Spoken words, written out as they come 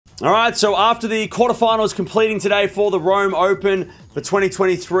All right, so after the quarterfinals completing today for the Rome Open for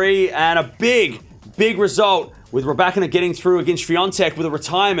 2023, and a big result with Rybakina getting through against Swiatek with a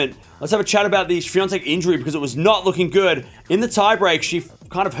retirement. Let's have a chat about the Swiatek injury because it was not looking good. In the tiebreak, she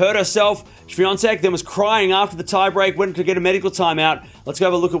kind of hurt herself. Swiatek then was crying after the tiebreak, went to get a medical timeout. Let's go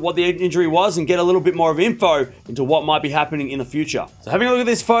have a look at what the injury was and get a little bit more of info into what might be happening in the future. So having a look at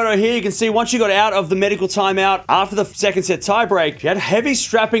this photo here, you can see once she got out of the medical timeout after the second set tiebreak, she had heavy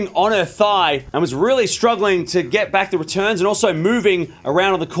strapping on her thigh and was really struggling to get back the returns and also moving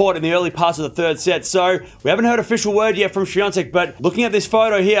around on the court in the early parts of the third set. So we haven't heard official word yet from Swiatek, but looking at this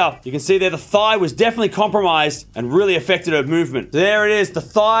photo here, you can see there the thigh was definitely compromised and really affected her movement. There it is. The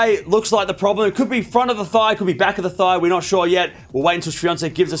thigh looks like the problem. It could be front of the thigh, could be back of the thigh. We're not sure yet. We'll wait until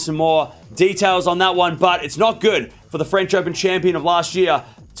Swiatek gives us some more details on that one, but it's not good for the French Open champion of last year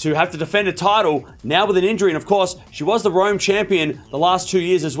to have to defend a title now with an injury. And of course, she was the Rome champion the last 2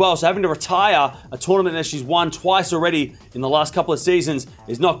 years as well. So having to retire a tournament that she's won twice already in the last couple of seasons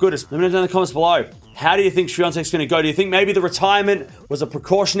is not good. Let me know down in the comments below. How do you think Swiatek's going to go? Do you think maybe the retirement was a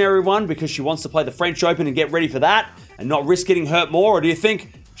precautionary one because she wants to play the French Open and get ready for that and not risk getting hurt more? Or do you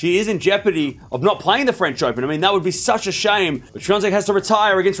think she is in jeopardy of not playing the French Open? I mean, that would be such a shame. But Swiatek has to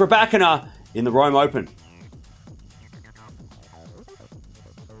retire against Rybakina in the Rome Open.